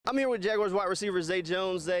I'm here with Jaguars wide receiver Zay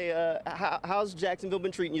Jones. Zay, how's Jacksonville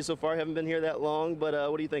been treating you so far? Haven't been here that long, but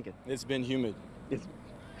what are you thinking? It's been humid.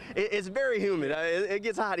 It's very humid. It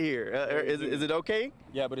gets hot here. Is it okay?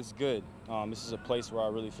 Yeah, but it's good. This is a place where I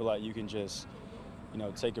really feel like you can just,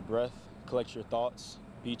 take a breath, collect your thoughts.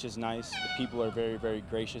 Beach is nice. The people are very, very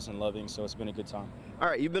gracious and loving, so it's been a good time. All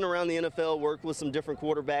right, you've been around the NFL, worked with some different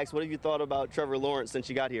quarterbacks. What have you thought about Trevor Lawrence since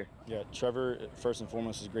you got here? Yeah, Trevor, first and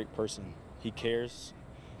foremost, is a great person. He cares.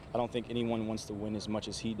 I don't think anyone wants to win as much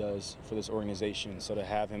as he does for this organization. So to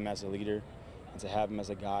have him as a leader and to have him as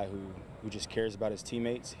a guy who just cares about his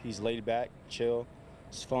teammates, he's laid back, chill,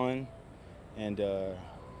 it's fun, and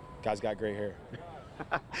guy's got gray hair.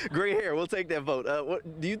 Gray hair, we'll take that vote.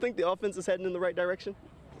 Do you think the offense is heading in the right direction?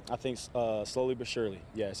 I think slowly but surely.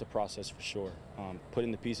 Yeah, it's a process for sure.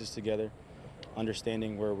 Putting the pieces together,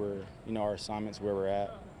 understanding where we're, our assignments, where we're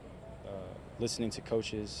at, listening to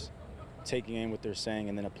coaches, taking in what they're saying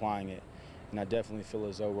and then applying it. And I definitely feel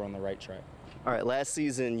as though we're on the right track. All right, last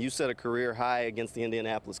season you set a career high against the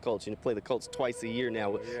Indianapolis Colts. You play the Colts twice a year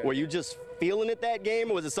now. Yeah. Were you just feeling it that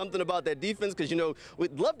game, or was it something about that defense? Because,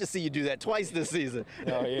 we'd love to see you do that twice this season.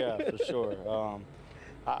 Oh, yeah, for sure.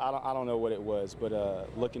 I don't know what it was, but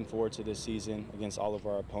looking forward to this season against all of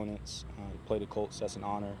our opponents. Play the Colts, that's an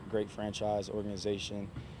honor. Great franchise, organization.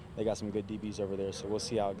 They got some good DBs over there, so we'll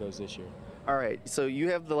see how it goes this year. All right, so you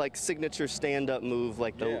have the signature stand-up move,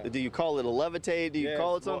 do you call it a levitate? Do you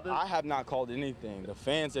call it something? Well, I have not called it anything. The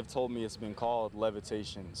fans have told me it's been called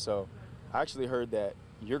levitation. So I actually heard that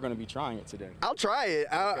you're going to be trying it today. I'll try it.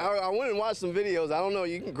 Okay. I went and watched some videos. I don't know.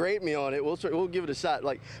 You can grade me on it. We'll give it a shot.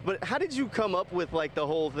 But how did you come up with the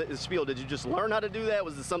whole spiel? Did you just learn how to do that?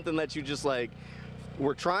 Was it something that you just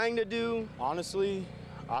were trying to do? Honestly,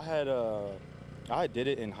 I did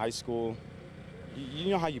it in high school. You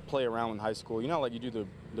know how you play around in high school? You do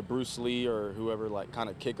the Bruce Lee or whoever kind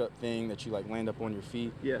of kick up thing that you land up on your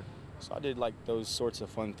feet? Yeah. So I did those sorts of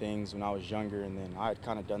fun things when I was younger, and then I had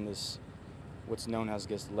kind of done this, what's known as,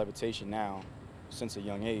 levitation now, since a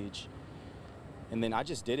young age. And then I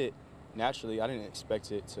just did it naturally. I didn't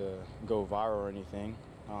expect it to go viral or anything.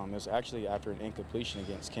 It was actually after an incompletion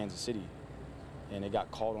against Kansas City, and it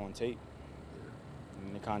got caught on tape.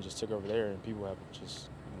 And it kind of just took over there, and people have just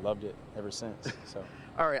loved it ever since. So.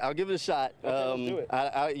 All right, I'll give it a shot. Okay, do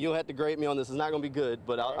it. You'll have to grade me on this. It's not going to be good,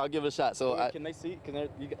 but I'll give it a shot. So can they see?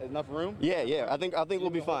 You got enough room? Yeah. I think we'll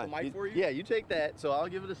be fine. The mic for you? Yeah, you take that. So I'll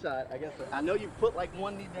give it a shot. I guess I know you put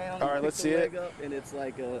one knee down. All right, let's see it. Up, and it's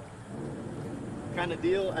a kind of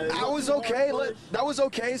deal. That was okay. That was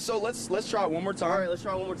okay. So let's try it one more time. All right, let's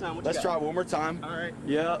try it one more time. Let's try it one more time. All right.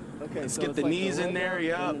 Yep. Okay. Let's get the knees in there.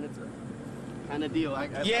 Yep. Kind of deal.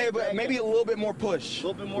 But maybe a little bit more push. A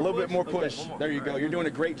little bit more push. Okay, there you go. You're doing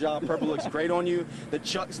a great job. Purple looks great on you. The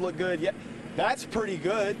chucks look good. Yeah, that's pretty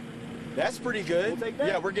good. That's pretty good. We'll take that?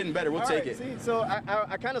 Yeah, we're getting better. We'll take it. See, so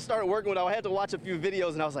I kind of started working with it. I had to watch a few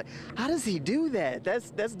videos, and I was like, how does he do that?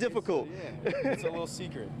 That's difficult. It's a little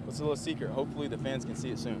secret. Hopefully the fans can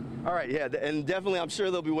see it soon. All right, yeah, and definitely I'm sure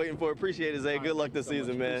they'll be waiting for it. Appreciate it, Zay. Good luck this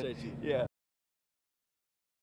season, man. Appreciate you. Yeah.